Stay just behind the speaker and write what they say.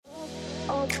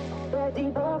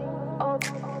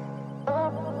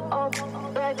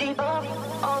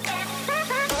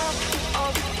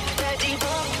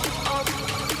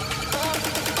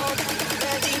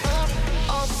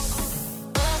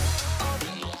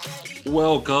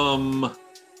Welcome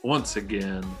once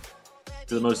again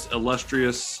to the most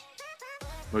illustrious,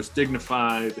 most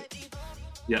dignified,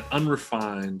 yet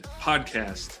unrefined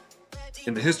podcast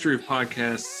in the history of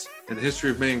podcasts, in the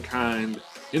history of mankind,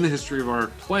 in the history of our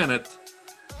planet,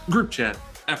 Group Chat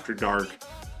After Dark.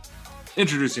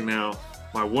 Introducing now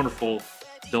my wonderful,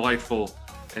 delightful,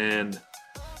 and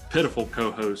pitiful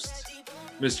co-host,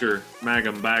 Mr.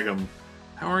 Magum Bagum.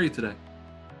 How are you today?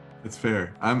 It's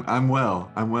fair. I'm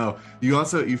well.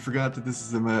 You forgot that this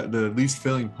is the least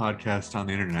filling podcast on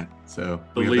the internet. So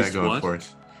we have that going for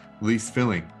us. Least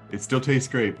filling. It still tastes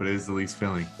great, but it is the least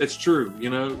filling. It's true. You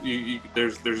know,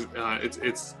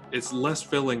 it's less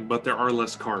filling, but there are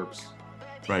less carbs.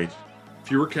 Right.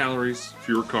 Fewer calories,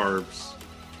 fewer carbs.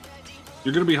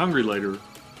 You're going to be hungry later,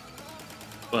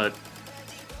 but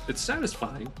it's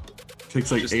satisfying. It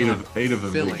takes like eight of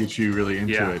them filling. To get you really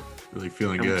into it. Really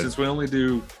feeling good. Since we only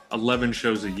do 11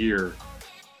 shows a year,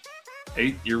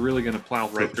 8, you're really going to plow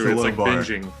right through it. It's like bar.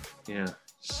 Binging. Yeah.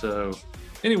 So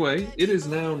anyway, it is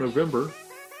now November.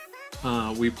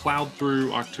 We plowed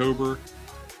through October.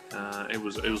 It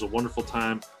was a wonderful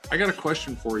time. I got a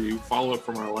question for you, follow up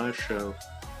from our last show.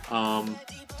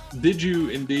 Did you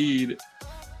indeed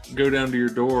go down to your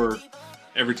door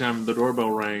every time the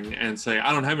doorbell rang and say,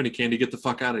 I don't have any candy, get the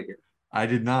fuck out of here? I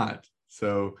did not.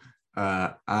 So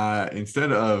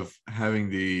instead of having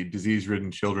the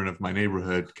disease-ridden children of my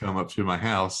neighborhood come up to my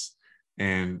house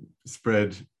and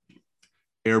spread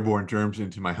airborne germs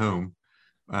into my home,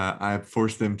 I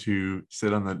forced them to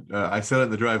sit on I sat in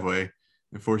the driveway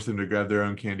and forced them to grab their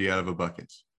own candy out of a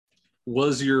bucket.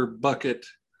 Was your bucket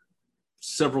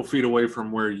several feet away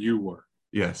from where you were?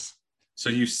 Yes.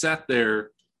 So you sat there,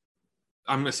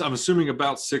 I'm assuming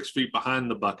about 6 feet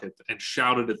behind the bucket, and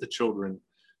shouted at the children,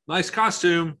 nice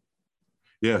costume.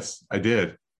 Yes, I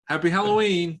did. Happy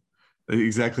Halloween.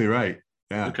 Exactly right.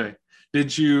 Yeah. Okay.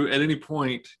 Did you at any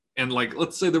point, and like,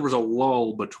 let's say there was a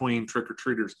lull between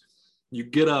trick-or-treaters, you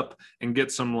get up and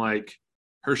get some like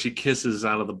Hershey Kisses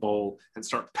out of the bowl and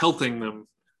start pelting them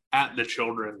at the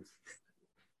children?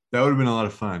 That would have been a lot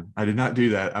of fun. I did not do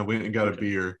that. I went and got a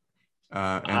beer.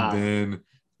 And then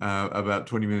about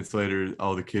 20 minutes later,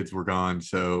 all the kids were gone.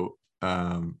 So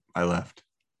I left.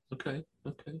 Okay.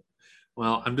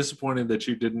 Well, I'm disappointed that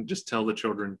you didn't just tell the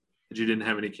children that you didn't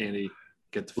have any candy.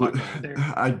 Get the fuck out of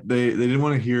there. They didn't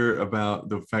want to hear about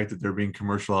the fact that they're being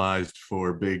commercialized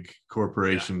for big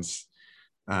corporations.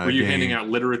 Yeah. Were you handing out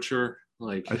literature?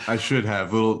 Like I should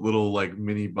have little like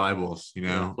mini Bibles, you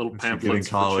know, little pamphlets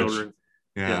for children.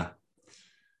 Yeah.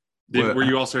 Were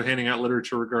you also handing out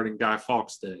literature regarding Guy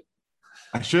Fawkes Day?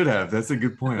 I should have. That's a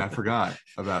good point. I forgot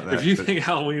about that. If you think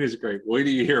Halloween is great, wait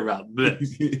till you hear about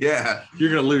this. Yeah.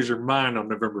 You're going to lose your mind on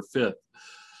November 5th.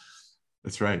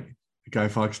 That's right. Guy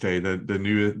Fawkes Day, the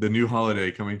new holiday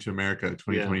coming to America,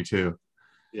 2022.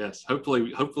 Yeah. Yes.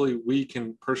 Hopefully we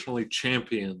can personally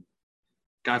champion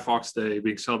Guy Fawkes Day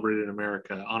being celebrated in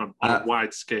America on a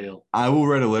wide scale. I will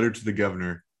write a letter to the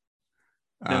governor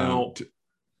now,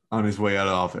 on his way out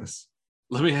of office.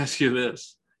 Let me ask you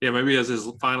this. Yeah, maybe as his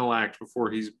final act before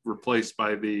he's replaced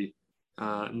by the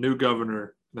new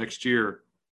governor next year,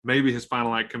 maybe his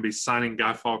final act can be signing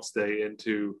Guy Fawkes Day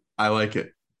into I like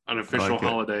it. An official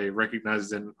holiday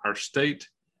recognized in our state.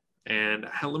 And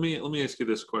let me ask you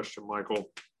this question, Michael.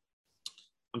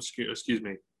 Excuse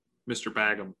me, Mr.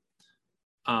 Bagum.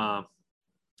 I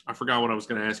forgot what I was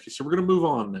going to ask you, so we're going to move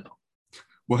on now.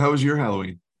 Well, how was your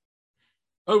Halloween?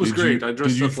 Oh, it was great. I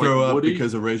dressed up like Woody. Did you throw up Woody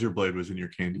because a razor blade was in your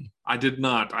candy? I did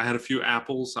not. I had a few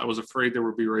apples. I was afraid there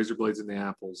would be razor blades in the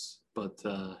apples, but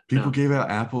people gave out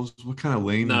apples. What kind of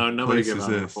lame? No, nobody place gave is out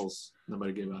this? apples.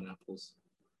 Nobody gave out apples.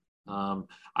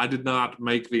 I did not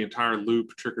make the entire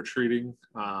loop trick or treating.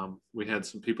 We had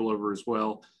some people over as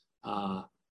well.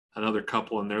 Another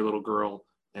couple and their little girl,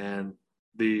 and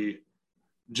the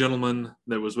gentleman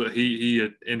that was with he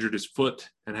had injured his foot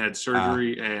and had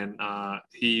surgery, and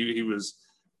he was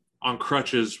on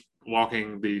crutches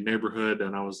walking the neighborhood,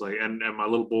 and I was like, and my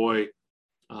little boy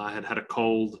had a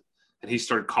cold, and he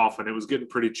started coughing. It was getting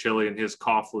pretty chilly, and his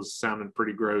cough was sounding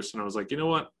pretty gross, and I was like, you know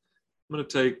what, I'm going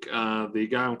to take the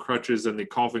guy on crutches and the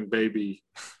coughing baby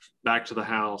back to the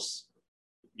house.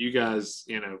 You guys,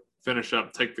 finish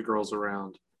up, take the girls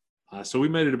around. So we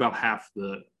made it about half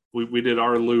we did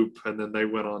our loop, and then they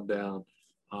went on down.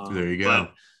 There you go.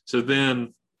 So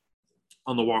then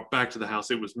on the walk back to the house,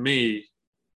 it was me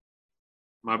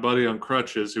my buddy on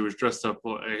crutches who was dressed up.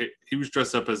 He was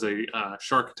dressed up as a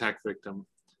shark attack victim.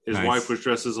 His Nice. wife was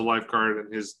dressed as a lifeguard,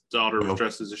 and his daughter was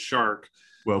dressed as a shark.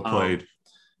 Well played.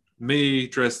 Me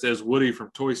dressed as Woody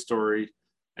from Toy Story,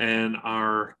 and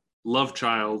our love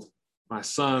child, my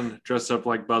son, dressed up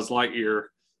like Buzz Lightyear.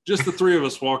 Just the three of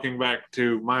us walking back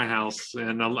to my house,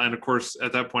 and of course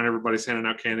at that point everybody's handing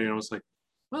out candy, and I was like,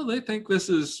 well, they think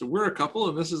we're a couple,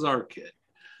 and this is our kid.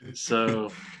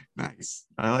 So nice.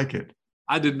 I like it.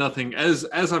 I did nothing as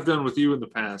I've done with you in the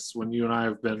past when you and I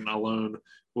have been alone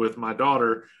with my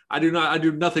daughter. I do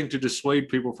nothing to dissuade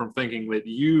people from thinking that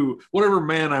whatever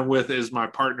man I'm with, is my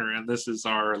partner, and this is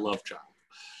our love child.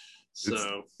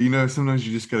 So sometimes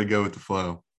you just got to go with the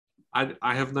flow.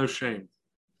 I have no shame.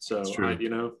 So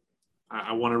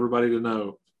I want everybody to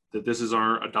know that this is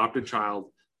our adopted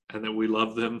child, and that we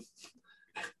love them,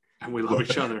 and we love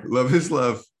each other. Love is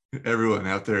love, everyone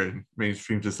out there in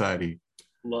mainstream society.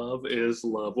 Love is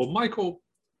love. Well, Michael,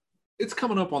 it's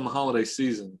coming up on the holiday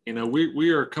season.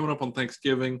 We are coming up on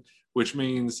Thanksgiving, which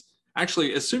means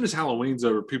actually as soon as Halloween's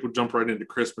over, people jump right into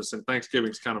Christmas, and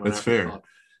Thanksgiving's kind of an afterthought.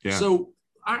 Fair. Yeah. So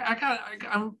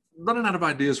I'm running out of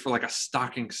ideas for like a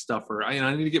stocking stuffer.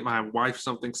 I need to get my wife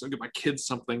something, so get my kids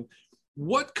something.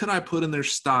 What could I put in their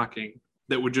stocking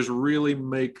that would just really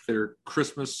make their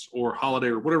Christmas or holiday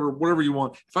or whatever you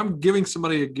want? If I'm giving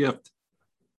somebody a gift,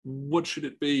 what should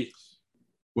it be?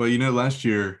 Well, last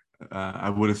year I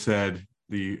would have said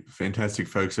the fantastic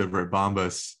folks over at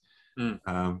Bombas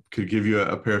could give you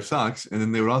a pair of socks, and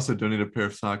then they would also donate a pair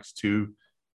of socks to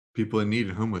people in need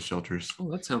in homeless shelters. Oh,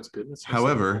 that sounds good.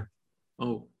 However,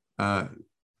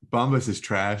 Bombas is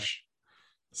trash,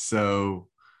 so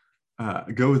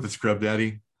go with the Scrub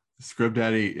Daddy. Scrub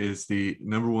Daddy is the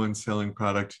 #1 selling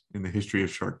product in the history of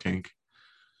Shark Tank,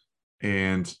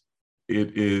 and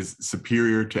it is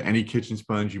superior to any kitchen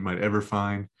sponge you might ever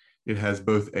find. It has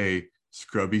both a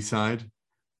scrubby side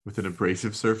with an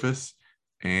abrasive surface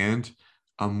and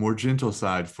a more gentle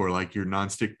side for like your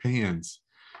nonstick pans.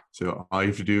 So all you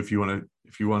have to do if you want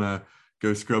to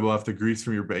go scrub off the grease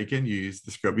from your bacon, you use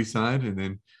the scrubby side and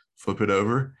then flip it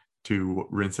over to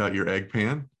rinse out your egg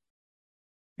pan,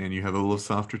 and you have a little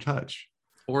softer touch.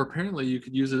 Or apparently you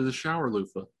could use it as a shower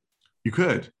loofah. You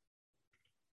could.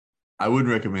 I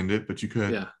wouldn't recommend it, but you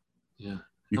could. Yeah.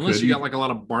 Unless you got like a lot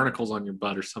of barnacles on your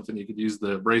butt or something, you could use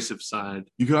the abrasive side.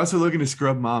 You could also look into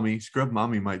Scrub Mommy. Scrub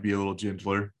Mommy might be a little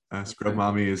gentler. Scrub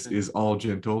Mommy is all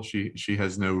gentle. She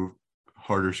has no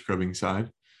harder scrubbing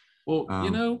side. Well,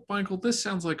 Michael, this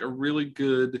sounds like a really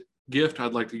good gift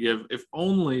I'd like to give. If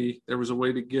only there was a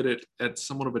way to get it at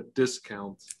somewhat of a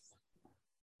discount.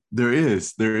 There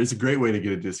is a great way to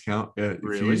get a discount. Really?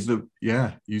 If you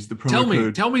use the promo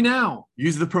code. Tell me now.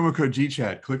 Use the promo code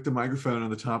GCHAT. Click the microphone on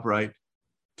the top right.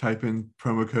 Type in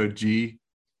promo code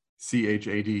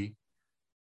GCHAD,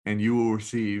 and you will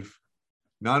receive.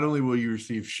 Not only will you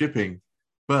receive shipping,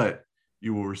 but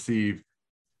you will receive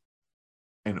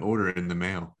an order in the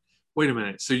mail. Wait a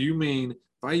minute. So you mean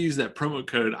if I use that promo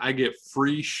code, I get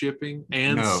free shipping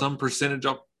and some percentage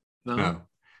off?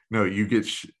 No, you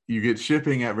get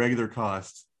shipping at regular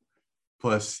cost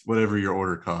plus whatever your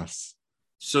order costs.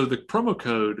 So the promo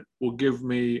code will give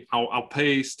me, I'll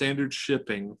pay standard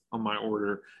shipping on my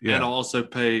order, and I'll also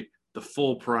pay the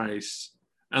full price,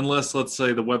 unless, let's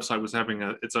say, the website was having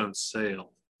its own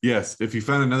sale. Yes, if you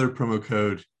find another promo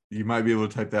code, you might be able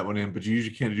to type that one in, but you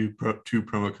usually can't do two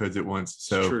promo codes at once.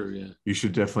 So true, yeah. You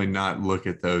should definitely not look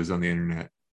at those on the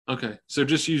internet. Okay, so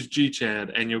just use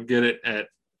GCHAD, and you'll get it at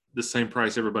the same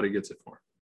price everybody gets it for.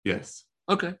 Yes.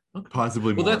 Okay.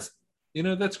 Possibly more. Well,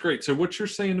 that's great. So what you're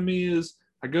saying to me is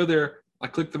I go there, I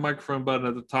click the microphone button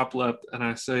at the top left, and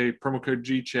I say promo code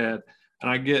GCHAD, and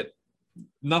I get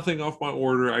nothing off my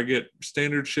order. I get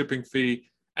standard shipping fee,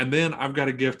 and then I've got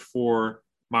a gift for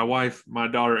my wife, my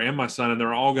daughter, and my son, and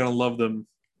they're all going to love them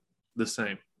the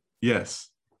same.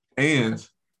 Yes. And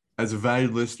as a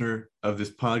valued listener of this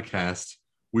podcast,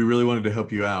 we really wanted to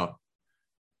help you out.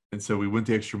 And so we went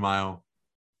the extra mile,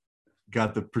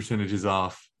 got the percentages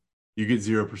off. You get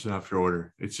 0% off your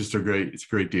order. It's a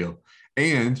great deal.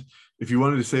 And if you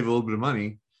wanted to save a little bit of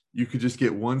money, you could just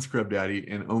get one Scrub Daddy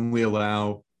and only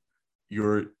allow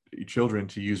your children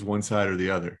to use one side or the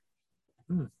other.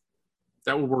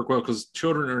 That would work well because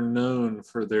children are known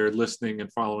for their listening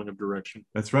and following of direction.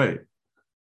 That's right.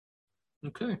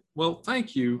 Okay. Well,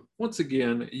 thank you. Once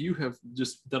again, you have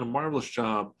just done a marvelous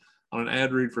job on an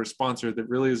ad read for a sponsor that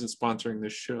really isn't sponsoring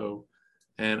this show.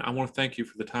 And I want to thank you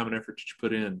for the time and effort that you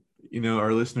put in.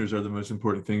 Our listeners are the most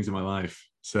important things in my life.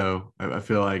 So I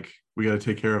feel like we got to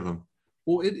take care of them.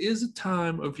 Well, it is a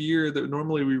time of year that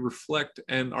normally we reflect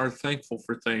and are thankful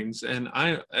for things. And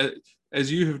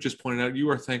as you have just pointed out, you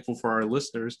are thankful for our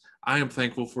listeners. I am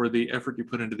thankful for the effort you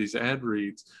put into these ad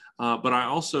reads. But I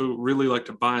also really like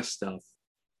to buy stuff.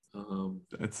 So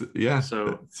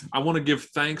I want to give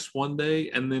thanks one day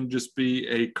and then just be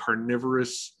a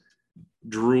carnivorous,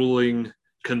 drooling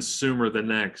consumer the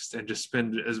next, and just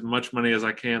spend as much money as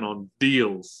I can on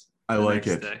deals. I like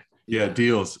it. Yeah,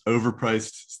 deals,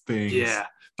 overpriced things. Yeah,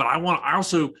 but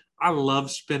I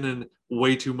love spending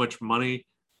way too much money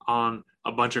on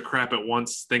a bunch of crap at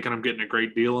once, thinking I'm getting a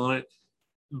great deal on it.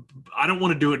 I don't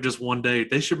want to do it just one day.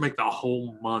 They should make the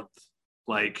whole month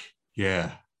like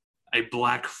a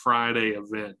Black Friday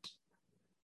event.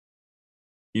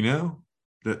 You know,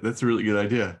 that's a really good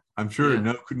idea. I'm sure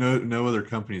no other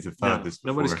companies have thought of this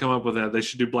before. Nobody's come up with that. They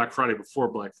should do Black Friday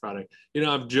before Black Friday. You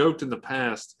know, I've joked in the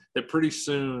past that pretty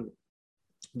soon,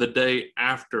 the day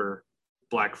after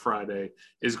Black Friday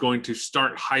is going to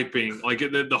start hyping, like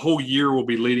the whole year will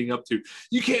be leading up to,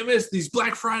 you can't miss these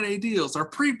Black Friday deals, our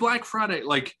pre-Black Friday.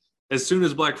 Like as soon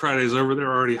as Black Friday is over,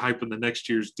 they're already hyping the next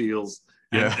year's deals.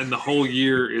 And the whole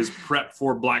year is prep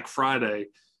for Black Friday.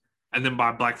 And then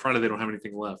by Black Friday, they don't have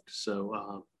anything left.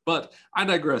 So, but I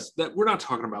digress. That we're not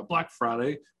talking about Black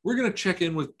Friday. We're going to check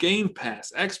in with Game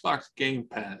Pass, Xbox Game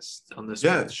Pass on this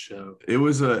month's show. It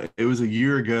was a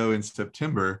year ago in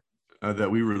September that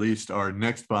we released our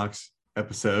Next Box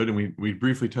episode, and we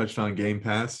briefly touched on Game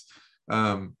Pass.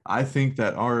 I think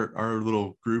that our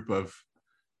little group of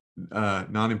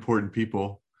non-important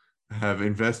people have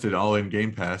invested all in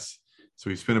Game Pass. So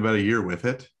we spent about a year with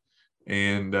it,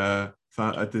 and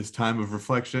thought at this time of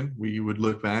reflection, we would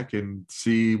look back and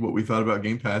see what we thought about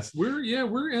Game Pass.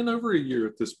 We're in over a year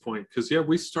at this point, because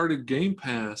we started Game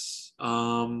Pass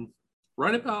right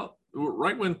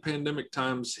when pandemic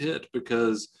times hit,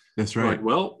 because that's right. Like,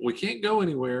 well, we can't go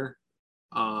anywhere.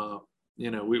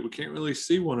 We can't really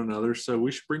see one another, so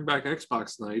we should bring back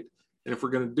Xbox Night. And if we're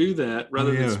going to do that,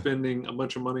 rather than spending a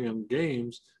bunch of money on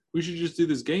games, we should just do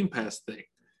this Game Pass thing.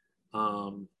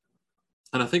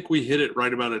 And I think we hit it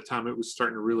right about a time it was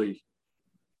starting to really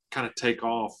kind of take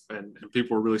off, and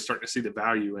people were really starting to see the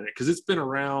value in it, because it's been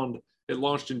around. It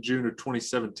launched in June of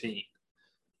 2017.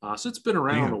 So it's been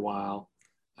around a while.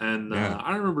 And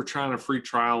I remember trying a free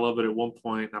trial of it at one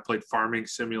point. I played Farming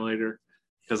Simulator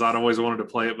because I'd always wanted to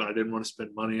play it, but I didn't want to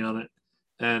spend money on it.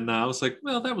 And I was like,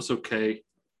 well, that was okay.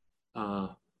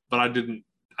 But I didn't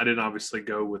obviously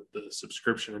go with the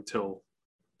subscription until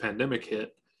pandemic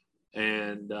hit.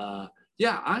 And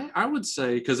I would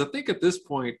say, because I think at this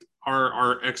point,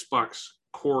 our Xbox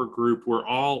core group, we're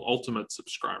all Ultimate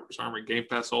subscribers, aren't we? Game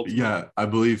Pass Ultimate. Yeah, I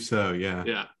believe so. Yeah.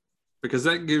 Yeah. Because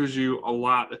that gives you a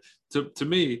lot. To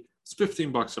me, it's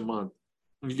 $15 a month.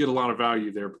 You get a lot of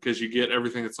value there because you get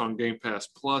everything that's on Game Pass,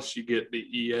 plus you get the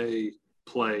EA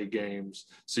Play games.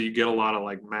 So you get a lot of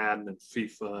like Madden and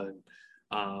FIFA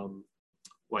and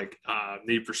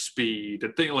Need for Speed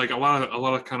and things, like a lot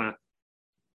of kind of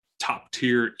top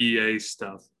tier EA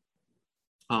stuff.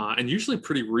 And usually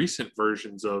pretty recent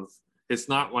versions of. It's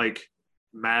not like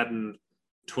Madden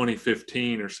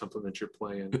 2015 or something that you're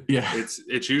playing. Yeah,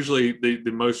 it's usually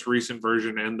the most recent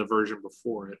version and the version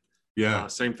before it. Yeah,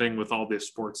 same thing with all the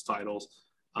sports titles.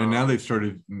 And now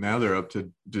they're up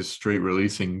to just straight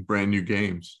releasing brand new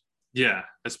games. Yeah,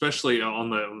 especially on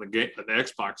the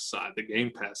Xbox side, the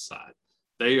Game Pass side.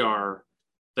 They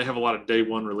have a lot of day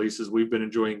one releases. We've been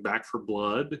enjoying Back 4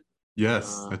 Blood.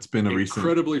 Yes, that's been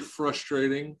incredibly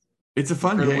frustrating. It's a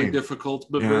fun incredibly game. Difficult,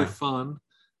 but very fun.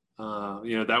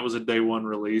 That was a day one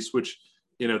release, which,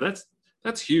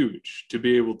 that's huge to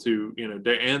be able to,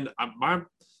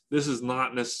 this is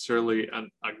not necessarily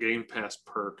a Game Pass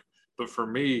perk, but for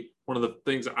me, one of the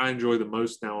things I enjoy the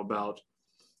most now about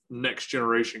next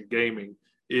generation gaming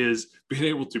is being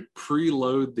able to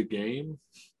preload the game.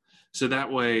 So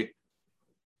that way,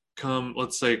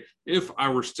 let's say, if I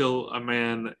were still a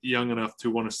man young enough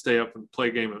to want to stay up and play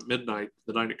a game at midnight,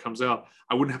 the night it comes out,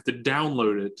 I wouldn't have to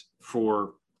download it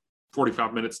for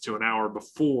 45 minutes to an hour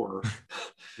before.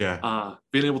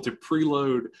 Being able to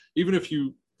preload, even if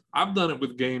I've done it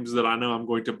with games that I know I'm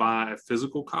going to buy a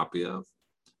physical copy of.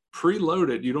 Preload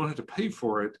it, you don't have to pay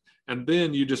for it, and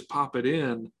then you just pop it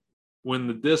in when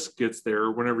the disc gets there,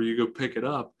 or whenever you go pick it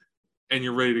up, and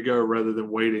you're ready to go, rather than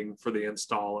waiting for the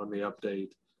install and the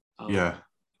update.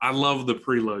 I love the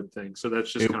preload thing, so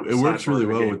that's just it works really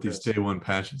well with these day one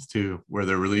patches too, where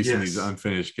they're releasing these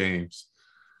unfinished games.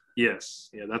 Yes,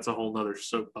 that's a whole nother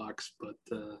soapbox, but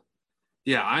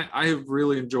I have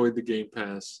really enjoyed the Game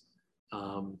Pass.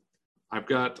 I've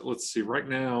got, let's see, right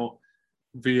now,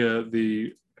 via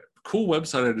the cool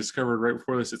website I discovered right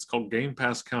before this, it's called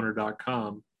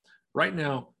GamePassCounter.com. Right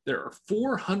now, there are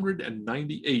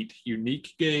 498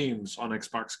 unique games on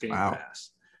Xbox Game Wow.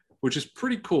 Pass, which is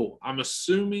pretty cool. I'm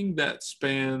assuming that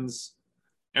spans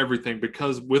everything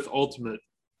because with Ultimate,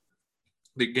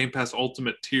 the Game Pass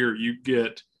Ultimate tier, you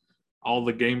get all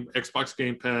the Xbox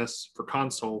Game Pass for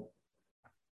console,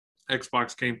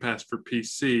 Xbox Game Pass for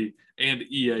PC, and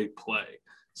EA Play.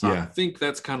 So I Yeah. think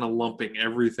that's kind of lumping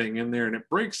everything in there, and it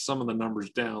breaks some of the numbers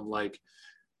down. Like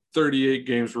 38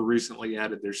 games were recently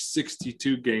added. There's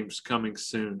 62 games coming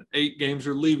soon. 8 games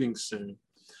are leaving soon.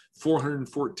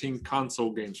 414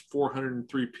 console games,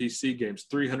 403 PC games,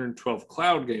 312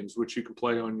 cloud games, which you can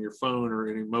play on your phone or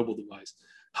any mobile device,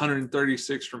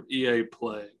 136 from EA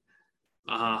Play,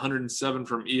 107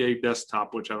 from EA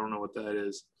Desktop, which I don't know what that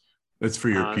is. That's for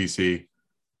your PC.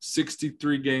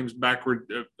 63 games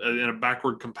backward in a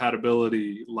backward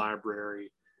compatibility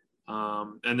library.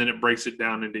 And then it breaks it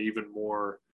down into even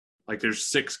more. Like there's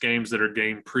 6 games that are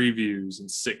game previews and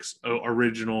 6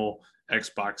 original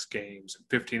Xbox games,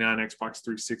 59 Xbox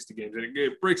 360 games. And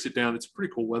it breaks it down. It's a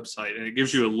pretty cool website. And it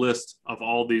gives you a list of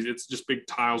all these. It's just big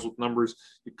tiles with numbers.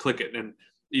 You click it and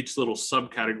each little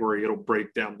subcategory, it'll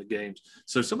break down the games.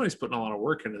 So somebody's putting a lot of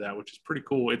work into that, which is pretty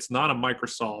cool. It's not a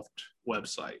Microsoft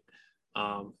website.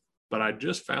 But I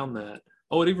just found that.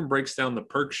 Oh, it even breaks down the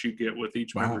perks you get with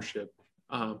each membership.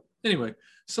 Anyway,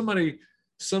 some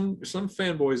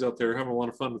fanboys out there are having a lot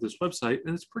of fun with this website,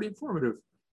 and it's pretty informative.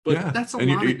 But that's a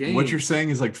lot of games. What you're saying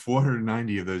is like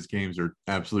 490 of those games are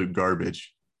absolute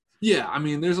garbage. Yeah, I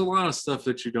mean, there's a lot of stuff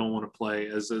that you don't want to play.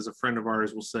 As a friend of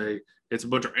ours will say, it's a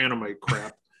bunch of anime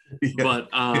crap. But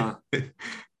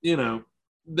you know,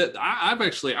 that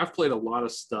I've played a lot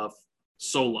of stuff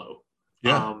solo.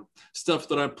 Stuff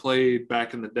that I played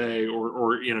back in the day,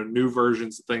 or new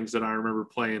versions of things that I remember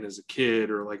playing as a kid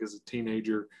or like as a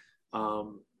teenager.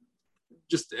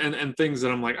 Just and things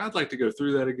that I'm like, I'd like to go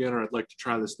through that again, or I'd like to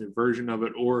try this new version of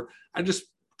it, or I just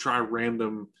try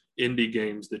random indie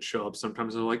games that show up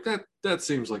sometimes. I'm like, that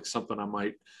seems like something I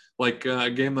might like. A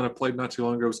game that I played not too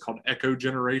long ago was called Echo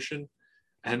Generation,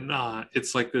 and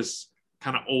it's like this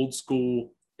kind of old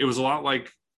school. It was a lot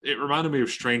like, it reminded me of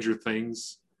Stranger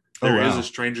Things. There is a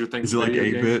Stranger Things. Is it like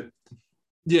 8-bit?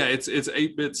 Yeah, it's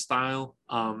 8-bit style.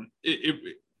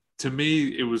 To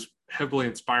me, it was heavily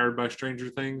inspired by Stranger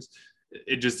Things.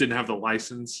 It just didn't have the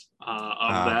license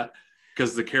of that,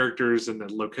 because the characters and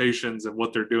the locations and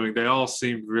what they're doing, they all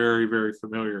seem very, very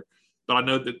familiar. But I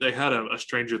know that they had a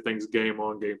Stranger Things game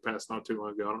on Game Pass not too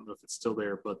long ago. I don't know if it's still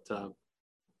there, but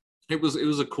it was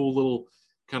a cool little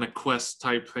kind of quest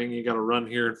type thing. You got to run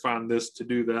here and find this to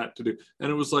do that to do.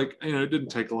 And it was like, it didn't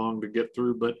take long to get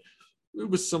through, but it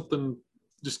was something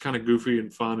just kind of goofy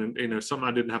and fun, and something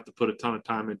I didn't have to put a ton of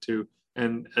time into.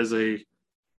 And as a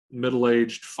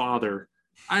middle-aged father,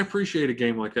 I appreciate a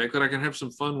game like that I can have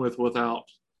some fun with without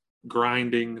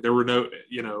grinding. There were no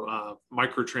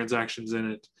microtransactions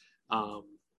in it,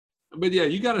 but yeah,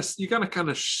 you gotta kind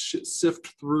of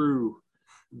sift through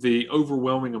the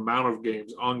overwhelming amount of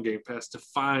games on Game Pass to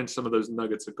find some of those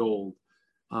nuggets of gold.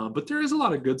 But there is a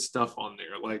lot of good stuff on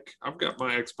there. Like I've got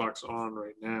my Xbox on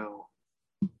right now.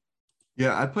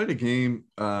 Yeah, I played a game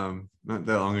not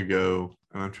that long ago,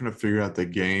 and I'm trying to figure out the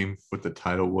game, what the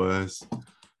title was.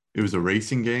 It was a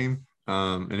racing game,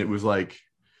 and it was like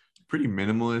pretty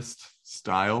minimalist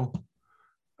style.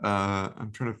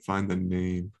 I'm trying to find the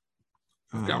name.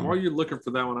 While you're looking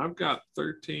for that one, I've got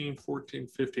 13, 14,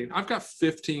 15. I've got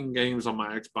 15 games on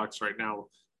my Xbox right now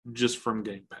just from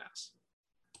Game Pass.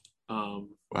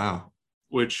 Wow.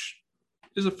 Which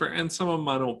is a fair, and some of them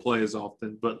I don't play as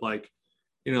often, but like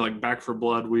Back 4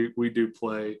 Blood, we do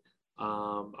play.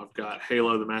 I've got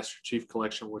Halo, the Master Chief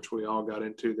Collection, which we all got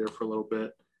into there for a little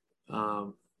bit.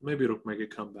 Maybe it'll make a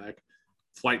comeback.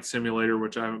 Flight Simulator,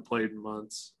 which I haven't played in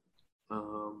months.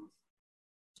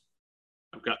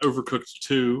 I've got Overcooked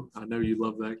 2. I know you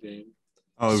love that game.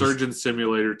 Surgeon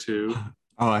Simulator 2.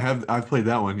 I've played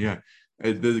that one. Yeah.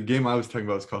 The game I was talking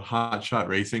about is called Hot Shot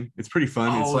Racing. It's pretty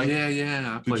fun. It's like,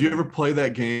 yeah. Did you ever play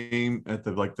that game at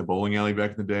the bowling alley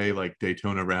back in the day, like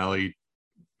Daytona Rally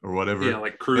or whatever? Yeah,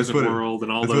 like Cruising World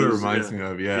and all those. That's what it reminds me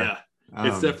of. Yeah.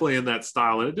 It's definitely in that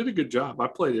style, and it did a good job. I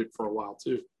played it for a while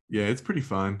too. Yeah, it's pretty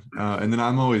fun. And then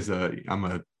I'm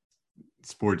a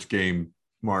sports game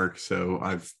mark, so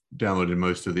I've downloaded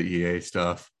most of the EA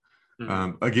stuff.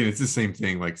 Mm-hmm. Again, it's the same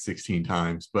thing like 16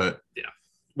 times, but yeah.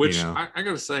 Which I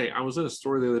gotta say, I was in a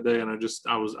store the other day, and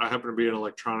I happened to be in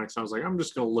electronics. I was like, I'm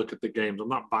just gonna look at the games. I'm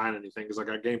not buying anything because I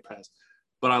got Game Pass.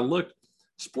 But I looked,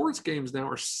 sports games now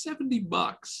are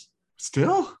 $70.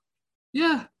 Still?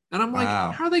 Yeah. And I'm like,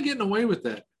 how are they getting away with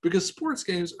that? Because sports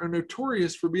games are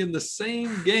notorious for being the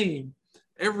same game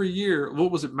every year.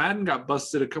 What was it? Madden got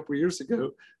busted a couple years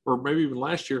ago, or maybe even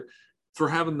last year, for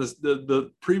having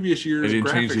the previous year's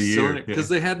graphics still in it because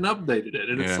they hadn't updated it.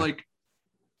 And it's like,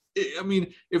 I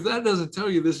mean, if that doesn't tell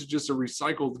you this is just a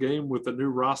recycled game with a new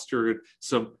roster and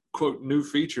some quote new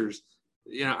features,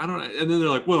 I don't. And then they're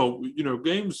like, well,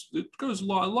 games, it goes a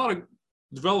lot of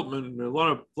development and a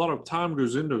lot of time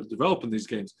goes into developing these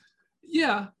games.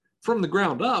 Yeah, from the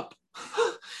ground up.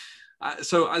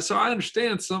 So I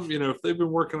understand some, if they've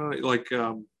been working on it, like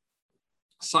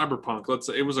Cyberpunk, let's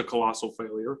say it was a colossal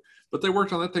failure, but they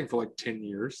worked on that thing for like 10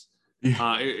 years.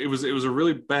 Yeah. It was a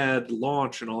really bad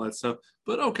launch and all that stuff.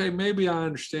 But okay, maybe I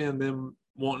understand them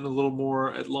wanting a little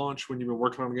more at launch when you've been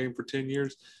working on a game for 10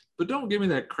 years. But don't give me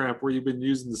that crap where you've been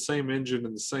using the same engine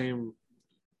and the same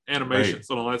animations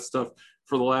and all that stuff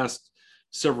for the last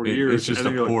several years. It's just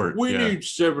a port. Like, we need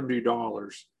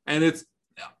 $70. And it's,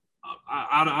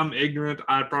 I'm ignorant.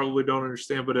 I probably don't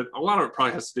understand, but a lot of it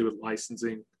probably has to do with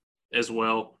licensing as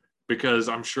well, because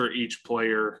I'm sure each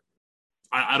player,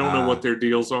 I don't know what their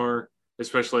deals are,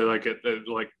 especially like at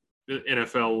the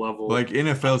NFL level. Like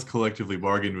NFL's collectively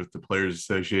bargained with the Players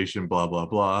Association, blah blah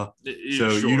blah.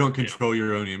 So you don't control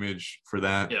your own image for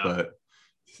that,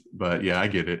 but yeah, I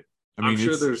get it. I mean, I'm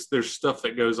sure there's stuff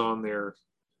that goes on there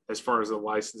as far as the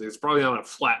licensing. It's probably on a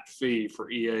flat fee for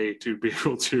EA to be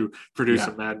able to produce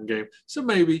a Madden game. So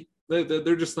maybe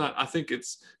they're just not. I think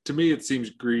to me it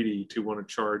seems greedy to want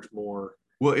to charge more.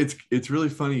 Well, it's really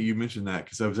funny you mentioned that,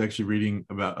 because I was actually reading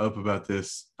about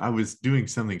this. I was doing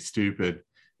something stupid,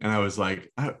 and I was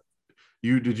like,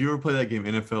 did you ever play that game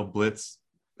NFL Blitz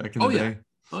back in the day?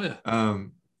 Oh yeah.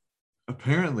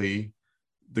 Apparently,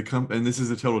 and this is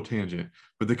a total tangent,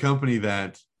 but the company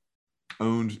that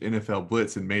owned NFL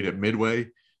Blitz and made it Midway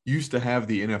used to have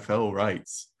the NFL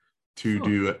rights to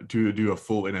do a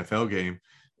full NFL game,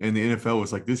 and the NFL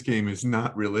was like, this game is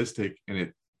not realistic,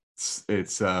 and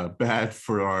it's bad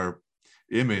for our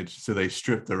image, so they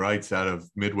stripped the rights out of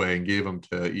Midway and gave them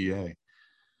to EA.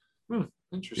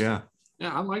 Interesting.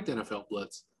 Yeah, I liked NFL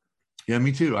Blitz. Yeah,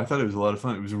 me too. I thought it was a lot of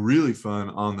fun. It was really fun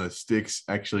on the sticks,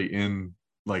 actually, on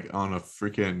a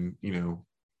freaking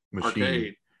machine.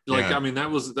 Arcade. I mean, that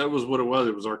was what it was.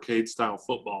 It was arcade style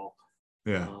football.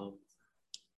 Yeah.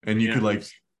 And you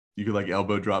could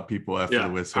elbow drop people after the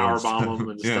whistle, power bomb them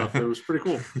and stuff. It was pretty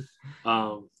cool.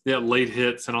 Late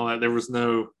hits and all that. There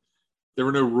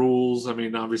were no rules. I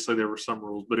mean, obviously there were some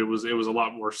rules, but it was a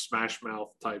lot more Smash Mouth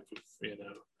type of,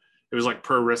 it was like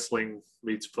pro wrestling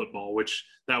meets football, which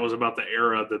that was about the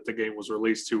era that the game was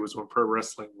released to, was when pro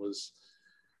wrestling was,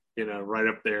 right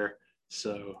up there.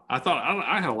 So I thought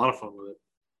I had a lot of fun with it.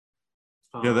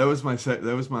 Yeah, that was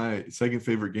my second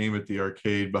favorite game at the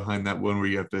arcade, behind that one where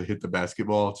you have to hit the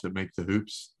basketball to make the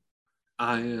hoops.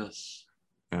 Yes.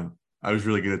 Yeah, I was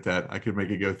really good at that. I could make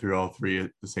it go through all three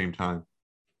at the same time.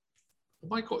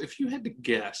 Michael, if you had to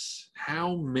guess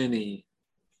how many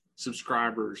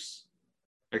subscribers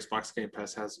Xbox Game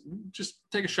Pass has, just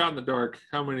take a shot in the dark.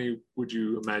 How many would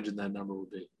you imagine that number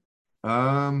would be?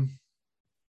 I'm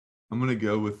gonna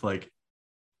go with like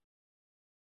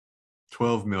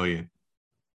 12 million.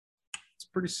 It's a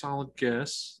pretty solid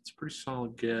guess.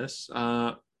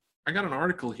 I got an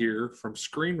article here from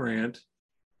Screen Rant.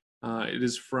 It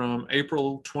is from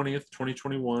April 20th,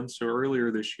 2021, so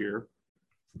earlier this year.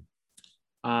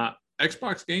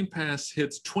 Xbox Game Pass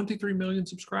hits 23 million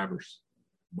subscribers.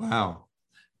 Wow.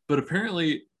 But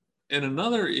apparently, in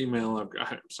another email I've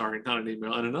got, sorry, not an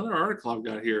email, in another article I've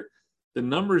got here, the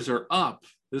numbers are up.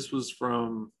 This was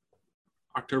from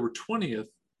October 20th.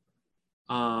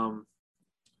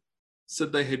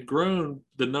 Said they had grown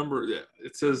the number.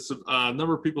 It says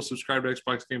number of people subscribed to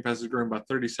Xbox Game Pass has grown by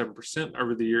 37%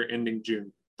 over the year ending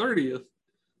June 30th.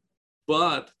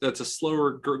 But that's a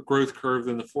slower growth curve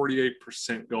than the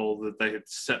 48% goal that they had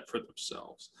set for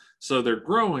themselves. So they're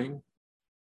growing,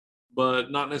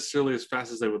 but not necessarily as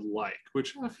fast as they would like,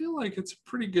 which I feel like it's a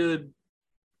pretty good,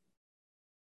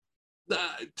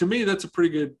 to me, that's a pretty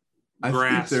good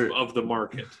grasp of the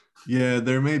market. Yeah,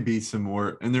 there may be some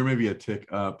more, and there may be a tick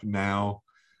up now.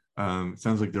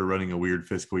 Sounds like they're running a weird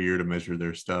fiscal year to measure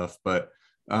their stuff, but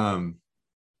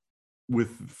with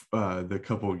the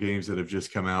couple of games that have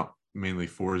just come out, mainly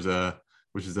Forza,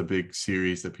 which is a big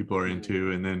series that people are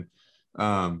into, and then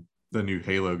the new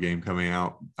Halo game coming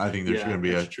out, I think there's going to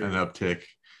be an uptick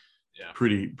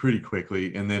pretty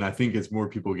quickly. And then I think as more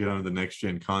people get onto the next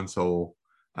gen console,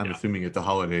 I'm assuming at the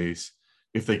holidays,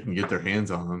 if they can get their hands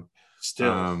on them.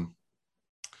 Still,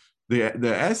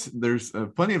 the S, there's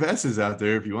plenty of S's out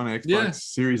there if you want an Xbox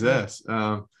Series S.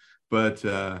 But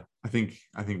I think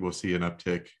we'll see an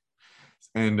uptick.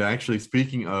 And actually,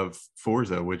 speaking of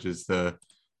Forza, which is the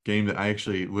game that I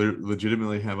actually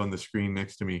legitimately have on the screen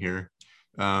next to me here.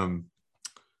 Um,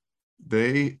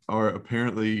 they are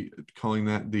apparently calling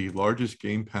that the largest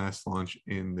Game Pass launch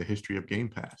in the history of Game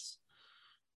Pass,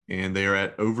 and they are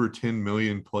at over 10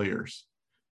 million players.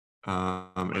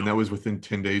 And that was within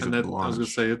 10 days And of that the I was gonna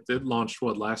launch. say it launched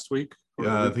what, last week or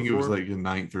the I week think it was before? like the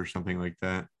 9th or something like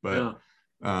that. But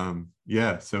Yeah.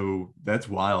 yeah, so that's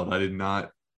wild. I did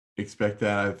not expect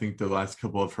that. I think the last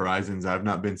couple of Horizons I've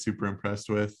not been super impressed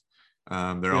with.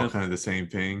 They're all Yeah. kind of the same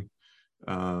thing.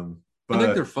 I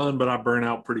think they're But fun, but I burn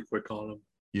out pretty quick on them.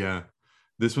 yeah,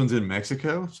 this one's in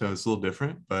Mexico, so it's a little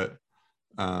different. But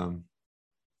um,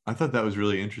 I thought that was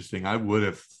really interesting. I would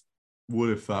have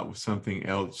thought with something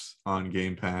else on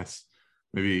Game Pass,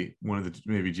 maybe one of the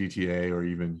maybe GTA or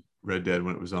even Red Dead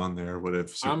when it was on there would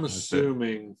have I'm surpassed it.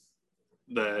 assuming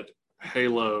that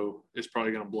Halo is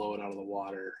probably going to blow it out of the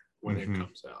water when it Mm-hmm.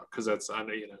 comes out, because that's, I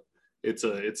know, it's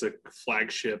a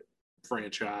flagship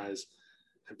franchise,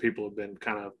 and people have been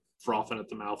kind of frothing at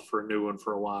the mouth for a new one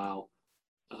for a while.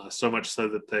 So much so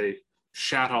that they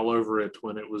shat all over it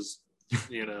when it was,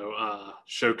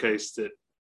 showcased at,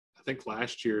 I think,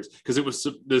 last year's, because it was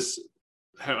this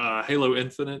Halo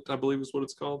Infinite, I believe is what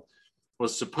it's called,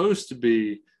 was supposed to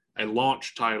be a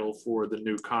launch title for the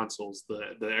new consoles,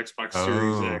 the Xbox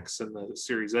Series Oh, X and the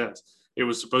Series S. It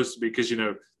was supposed to be, because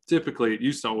typically it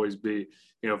used to always be,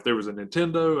 if there was a new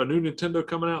Nintendo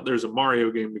coming out, there's a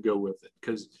Mario game to go with it,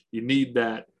 because you need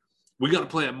that. We got to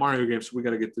play that Mario game, so we got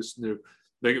to get this new.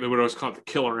 They would always call it the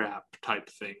killer app type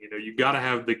thing. You got to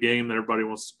have the game that everybody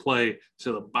wants to play,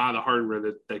 so they'll buy the hardware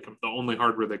that the only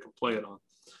hardware they can play it on.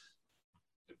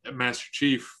 Master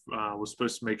Chief was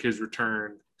supposed to make his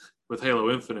return with Halo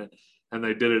Infinite, and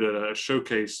they did it at a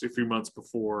showcase a few months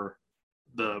before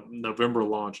the November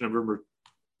launch, November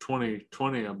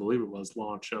 2020, I believe it was,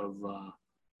 launch of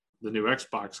the new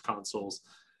Xbox consoles,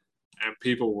 and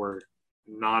people were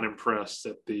not impressed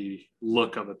at the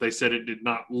look of it. They said it did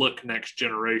not look next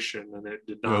generation, and it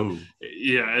did not. oh,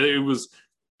 Yeah, it was.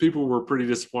 People were pretty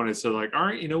disappointed. So, like, all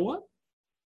right, you know what?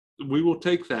 We will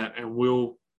take that and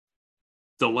we'll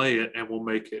delay it and we'll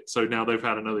make it. So now they've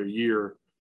had another year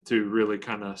to really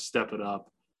kind of step it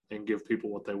up and give people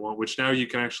what they want, which now you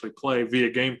can actually play via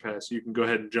Game Pass. You can go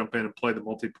ahead and jump in and play the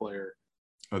multiplayer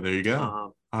oh, there you go.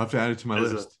 um, I'll have to add it to my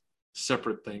as a list.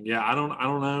 separate thing. Yeah, I don't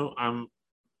know.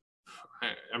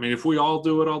 I mean, if we all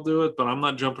do it, I'll do it, but I'm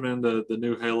not jumping into the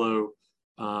new Halo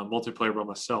multiplayer by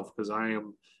myself, because I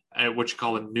am at what you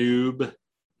call a noob,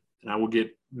 and I will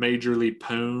get majorly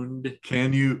pwned.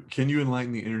 Can you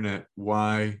enlighten the internet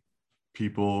why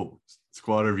people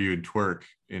squad review and twerk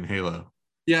in Halo?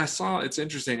 Yeah, I saw. It's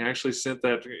interesting. I actually sent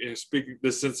that. Speaking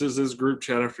this, since this is group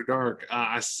chat after dark,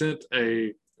 I sent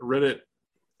a Reddit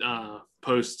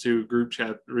post to group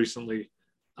chat recently,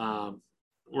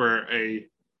 where a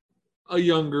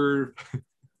younger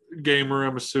gamer,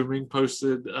 I'm assuming,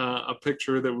 posted a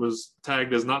picture that was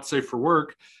tagged as "not safe for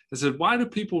work" and said, "Why do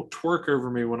people twerk over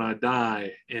me when I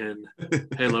die in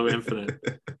Halo Infinite?"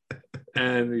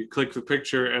 And you click the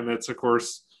picture, and it's, of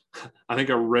course, I think,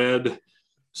 a red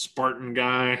Spartan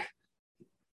guy,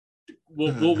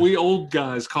 what we old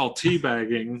guys call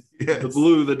teabagging, Yes.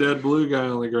 the dead blue guy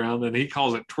on the ground, and he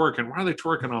calls it twerking. Why are they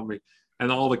twerking on me?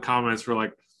 And all the comments were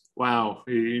like, "Wow,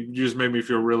 you just made me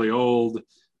feel really old."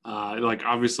 Like,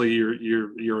 obviously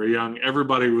you're young.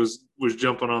 Everybody was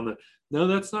jumping on the. No,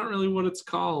 that's not really what it's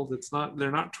called. It's not.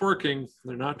 They're not twerking.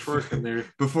 They're not twerking. They're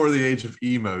Before the age of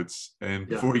emotes and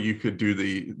yeah, before you could do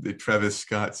the Travis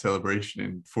Scott celebration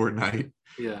in Fortnite,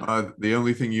 yeah. the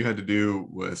only thing you had to do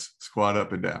was squat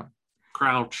up and down.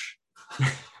 Crouch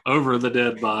over the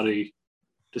dead body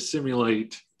to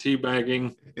simulate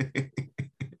teabagging.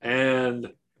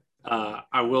 And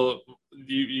I will.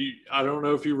 I don't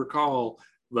know if you recall,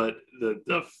 but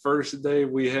the first day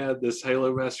we had this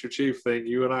Halo Master Chief thing,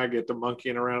 you and I get to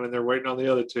monkeying around in there waiting on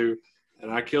the other two,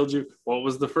 and I killed you. What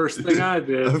was the first thing I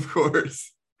did? Of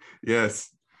course. Yes.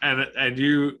 And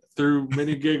you, through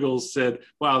many giggles, said,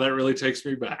 "Wow, that really takes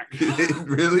me back." It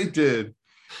really did.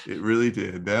 It really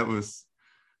did. That was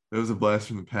a blast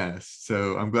from the past.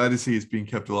 So I'm glad to see it's being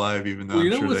kept alive, even though Well,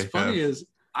 I'm sure what's they funny have. is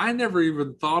I never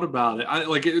even thought about it.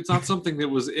 It's not something that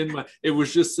was in my. It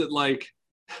was just that, like,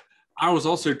 I was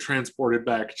also transported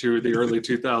back to the early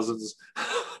 2000s,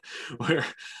 where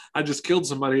I just killed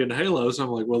somebody in Halo. So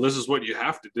I'm like, well, this is what you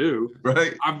have to do.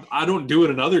 Right. I don't do it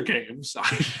in other games.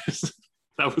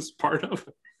 That was part of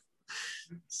it.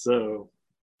 So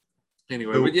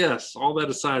anyway, but yes, all that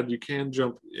aside, you can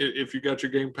jump, if you got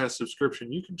your Game Pass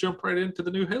subscription, you can jump right into the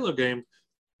new Halo game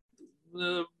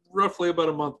roughly about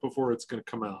a month before it's going to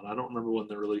come out. I don't remember when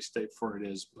the release date for it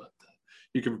is, but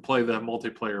you can play the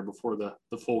multiplayer before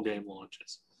the full game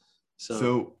launches.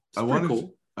 So it's pretty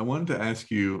cool. I wanted to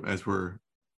ask you, as we're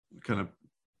kind of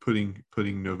putting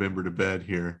November to bed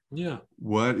here. Yeah.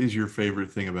 What is your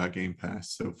favorite thing about Game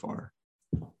Pass so far?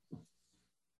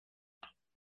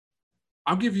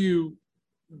 I'll give you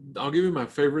my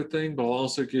favorite thing, but I'll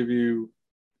also give you,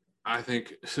 I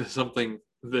think, something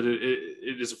that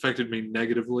it has affected me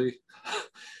negatively.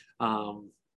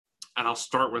 And I'll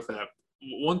start with that.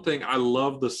 One thing, I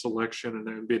love the selection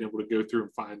and being able to go through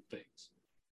and find things.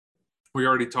 We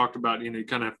already talked about, you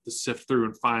kind of have to sift through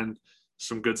and find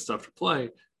some good stuff to play.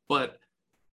 But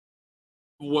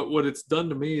what it's done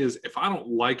to me is, if I don't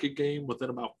like a game within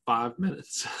about 5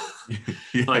 minutes,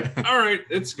 Yeah. like, all right,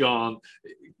 it's gone.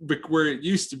 But where it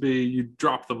used to be, you'd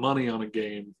drop the money on a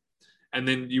game and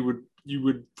then you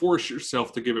would force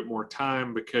yourself to give it more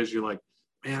time, because you're like,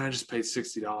 man, I just paid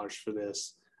 $60 for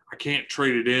this. I can't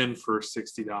trade it in for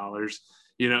 $60.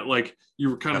 Like, you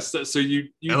were kind of so you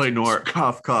L.A. Noire,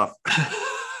 cough.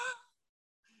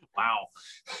 Wow.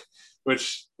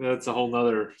 Which, that's a whole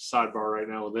nother sidebar right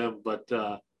now with them. But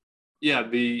yeah,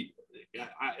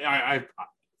 I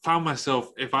found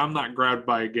myself, if I'm not grabbed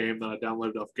by a game that I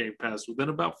downloaded off Game Pass, within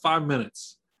about 5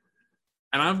 minutes,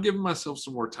 and I've given myself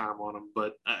some more time on them,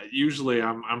 but usually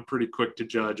I'm pretty quick to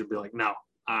judge and be like, no,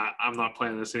 I'm not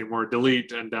playing this anymore.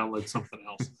 Delete and download something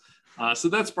else. So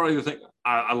that's probably the thing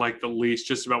I like the least,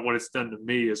 just about what it's done to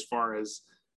me, as far as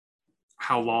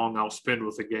how long I'll spend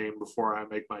with a game before I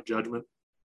make my judgment.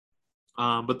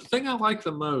 But the thing I like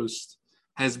the most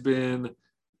has been,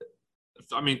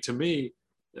 to me,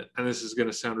 and this is going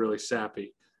to sound really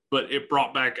sappy, but it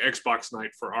brought back Xbox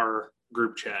Night for our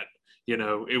group chat.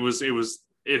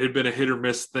 It had been a hit or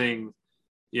miss thing,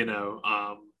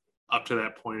 up to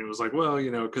that point. It was like, well,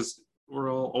 because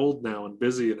we're all old now and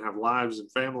busy and have lives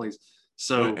and families.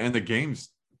 So, and the games,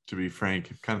 to be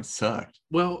frank, kind of sucked.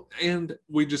 Well, and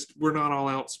we're not all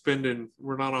out spending.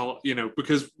 We're not all,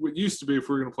 because what used to be, if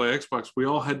we were going to play Xbox, we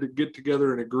all had to get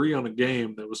together and agree on a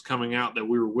game that was coming out that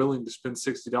we were willing to spend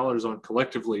 $60 on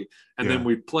collectively. And then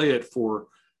we'd play it for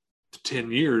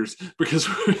 10 years, because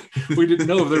we didn't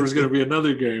know if there was going to be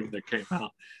another game that came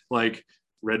out. Like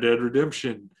Red Dead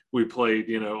Redemption, we played,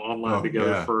 online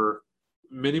together for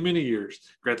many years.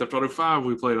 Grand Theft Auto 5,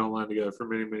 we played online together for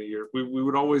many years. We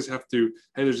would always have to,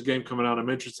 hey, there's a game coming out, I'm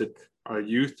interested. Are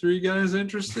you three guys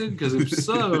interested? Because if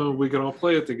so, we can all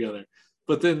play it together.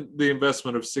 But then the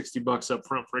investment of $60 up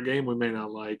front for a game we may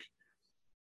not like.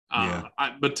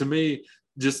 But to me,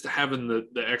 just having the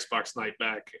Xbox Night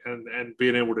back and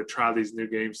being able to try these new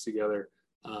games together,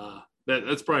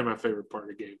 that's probably my favorite part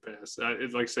of Game Pass.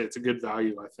 Like I say, it's a good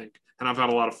value, I think. And I've had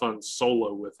a lot of fun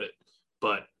solo with it.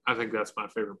 But I think that's my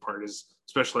favorite part, is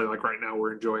especially like right now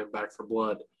we're enjoying Back 4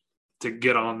 Blood, to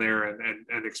get on there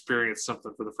and experience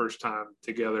something for the first time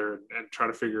together and try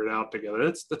to figure it out together.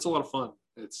 That's a lot of fun.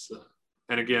 It's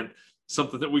and again,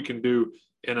 something that we can do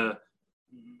in a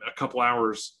couple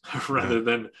hours rather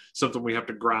than something we have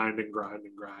to grind.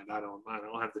 I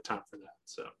don't have the time for that.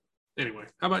 So anyway,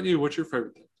 how about you? What's your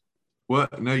favorite thing? Well,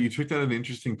 no, you took that an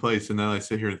interesting place, and now I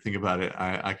sit here and think about it,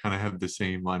 I kind of have the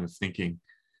same line of thinking.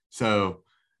 So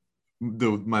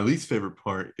my least favorite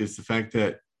part is the fact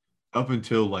that up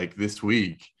until like this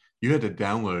week, you had to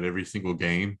download every single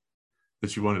game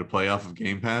that you wanted to play off of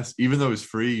Game Pass. Even though it was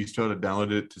free, you still had to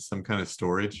download it to some kind of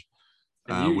storage.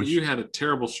 And you had a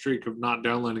terrible streak of not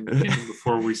downloading the game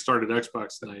before we started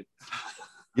Xbox Night.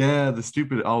 Yeah, the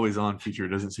stupid always on feature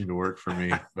doesn't seem to work for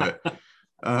me. But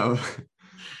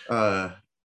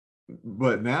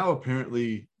but now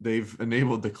apparently they've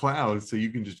enabled the cloud, so you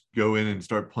can just go in and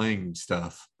start playing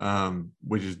stuff,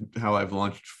 which is how I've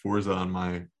launched Forza on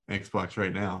my Xbox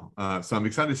right now. So I'm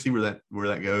excited to see where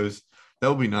that goes. That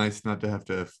will be nice not to have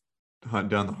to hunt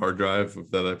down the hard drive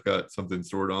that I've got something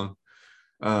stored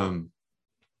on.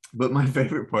 But my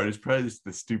favorite part is probably just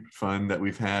the stupid fun that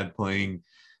we've had playing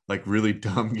like really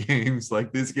dumb games,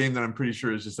 like this game that I'm pretty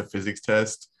sure is just a physics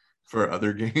test for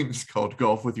other games called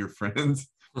Golf with Your Friends.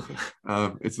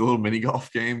 It's a little mini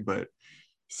golf game, but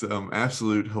some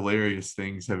absolute hilarious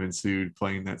things have ensued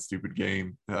playing that stupid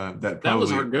game. That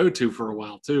was our go-to for a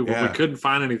while too. When we couldn't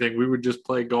find anything, we would just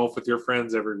play Golf with Your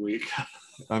Friends every week.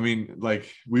 I mean,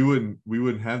 like we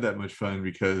wouldn't have that much fun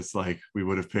because like we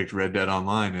would have picked Red Dead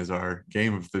Online as our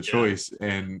game of the choice,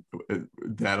 and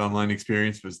that online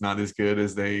experience was not as good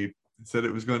as they said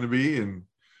it was going to be, and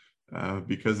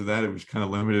because of that, it was kind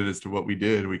of limited as to what we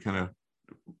did. We kind of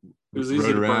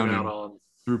rode around and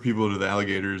threw people to the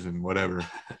alligators and whatever.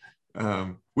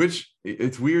 Which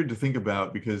it's weird to think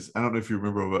about, because I don't know if you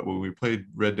remember, but when we played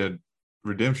Red Dead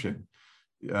Redemption,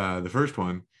 the first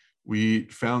one, we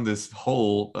found this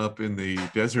hole up in the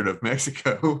desert of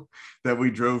Mexico that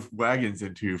we drove wagons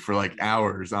into for like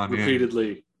hours on end,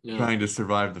 repeatedly, yeah. trying to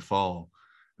survive the fall.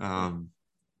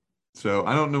 So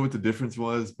I don't know what the difference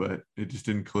was, but it just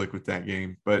didn't click with that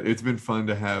game. But it's been fun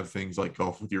to have things like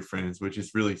golf with your friends, which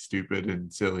is really stupid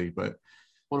and silly. But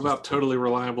what about totally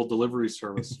reliable delivery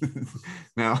service?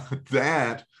 Now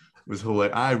that was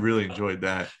hilarious. I really enjoyed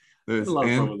that.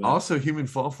 And also Human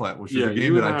Fall Flat, which is a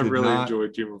game that I really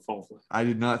enjoyed. Human Fall Flat. I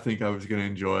did not think I was going to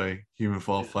enjoy Human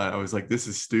Fall Flat. I was like, this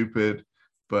is stupid.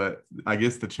 But I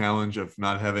guess the challenge of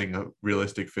not having a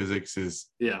realistic physics is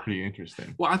pretty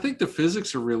interesting. Well, I think the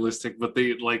physics are realistic, but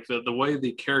the way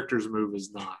the characters move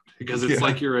is not, because it's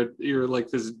like you're like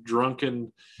this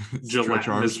drunken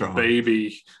gelatinous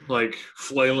baby, like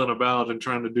flailing about and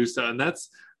trying to do stuff. And that's,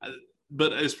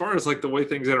 but as far as like the way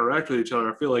things interact with each other,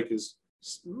 I feel like is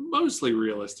mostly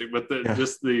realistic. But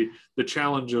just the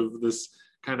challenge of this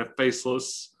kind of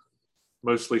faceless,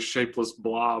 mostly shapeless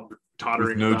blob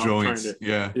tottering, with no joints.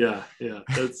 Yeah.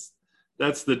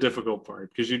 That's the difficult part,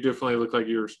 because you definitely look like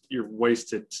you're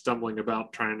wasted stumbling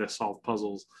about trying to solve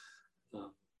puzzles.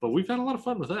 But we've had a lot of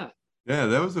fun with that. Yeah,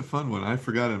 that was a fun one. I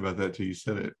forgot about that till you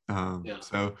said it.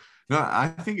 So no, I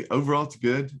think overall it's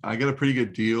good. I got a pretty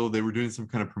good deal. They were doing some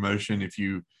kind of promotion. If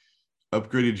you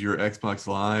upgraded your Xbox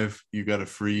Live, you got a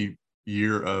free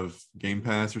year of Game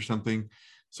Pass or something.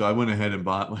 So I went ahead and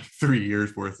bought like 3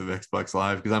 years worth of Xbox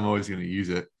Live because I'm always going to use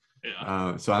it.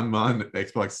 So I'm on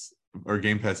Xbox or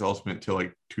Game Pass Ultimate till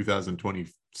like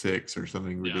 2026 or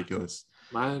something ridiculous.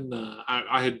 Mine,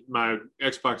 I had my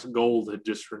Xbox Gold had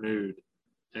just renewed,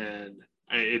 and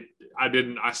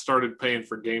I started paying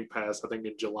for Game Pass I think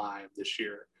in July of this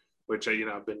year, which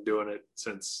I've been doing it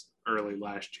since early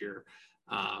last year.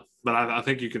 But I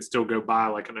think you can still go buy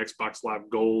like an Xbox Live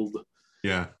Gold,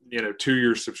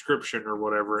 2-year subscription or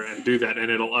whatever, and do that, and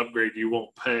it'll upgrade. You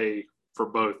won't pay for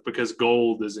both because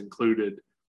Gold is included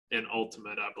in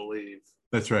Ultimate, I believe.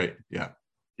 That's right. Yeah.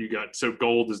 So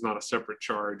Gold is not a separate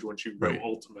charge once you go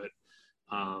Ultimate.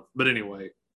 But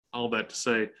anyway, all that to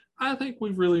say, I think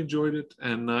we've really enjoyed it.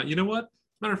 And you know what?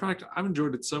 Matter of fact, I've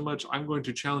enjoyed it so much, I'm going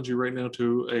to challenge you right now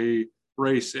to a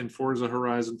race in Forza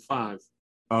Horizon 5.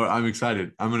 Oh, I'm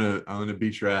excited. I'm gonna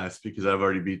beat your ass because I've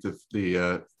already beat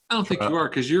the I don't think you are,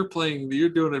 because you're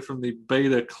doing it from the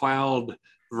beta cloud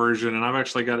version, and I've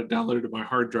actually got it downloaded to my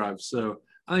hard drive. So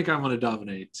I think I'm going to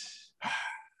dominate.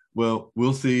 Well,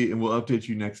 we'll see, and we'll update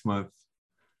you next month.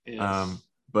 Yes.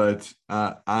 But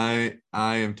I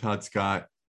am Todd Scott,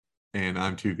 and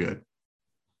I'm too good.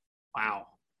 Wow.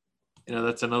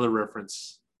 That's another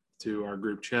reference to our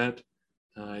group chat.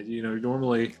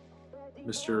 Normally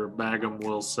Mr. Bagham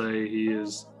will say he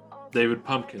is David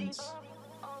Pumpkins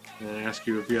and ask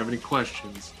you if you have any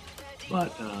questions.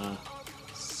 But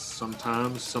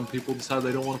sometimes some people decide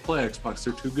they don't want to play Xbox.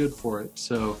 They're too good for it.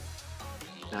 So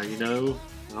now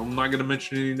I'm not going to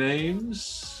mention any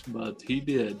names, but he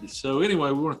did. So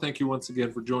anyway, we want to thank you once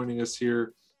again for joining us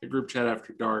here at Group Chat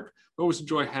After Dark. We always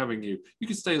enjoy having you. You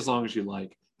can stay as long as you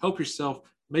like. Help yourself.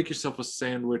 Make yourself a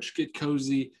sandwich. Get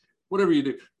cozy. Whatever you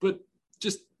do. But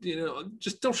just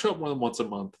don't show up more than once a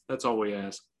month. That's all we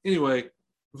ask. Anyway,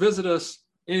 visit us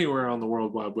anywhere on the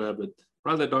World Wide Web at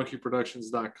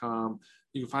RideThatDonkeyProductions.com.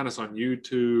 You can find us on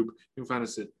YouTube. You can find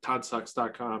us at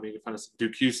ToddSucks.com. You can find us at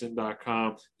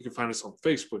DukeHouston.com. You can find us on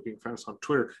Facebook. You can find us on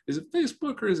Twitter. Is it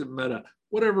Facebook or is it Meta?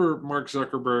 Whatever Mark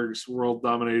Zuckerberg's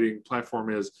world-dominating platform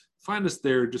is, find us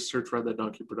there. Just search Ride That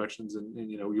Donkey Productions, and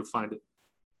you'll find it.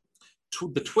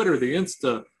 The Twitter, the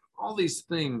Insta, all these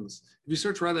things. If you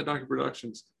search Ride That Donkey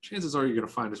Productions, chances are you're going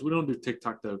to find us. We don't do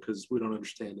TikTok, though, because we don't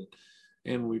understand it,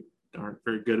 and we aren't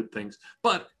very good at things.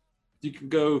 But you can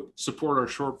go support our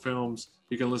short films.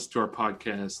 You can listen to our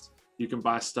podcast. You can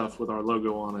buy stuff with our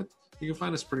logo on it. You can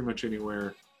find us pretty much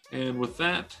anywhere. And with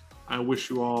that, I wish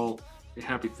you all a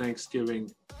happy Thanksgiving.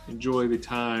 Enjoy the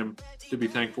time to be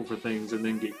thankful for things, and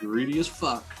then get greedy as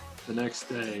fuck the next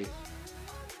day.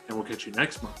 And we'll catch you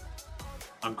next month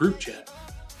on Group Chat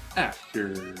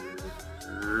After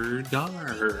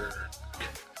Dark.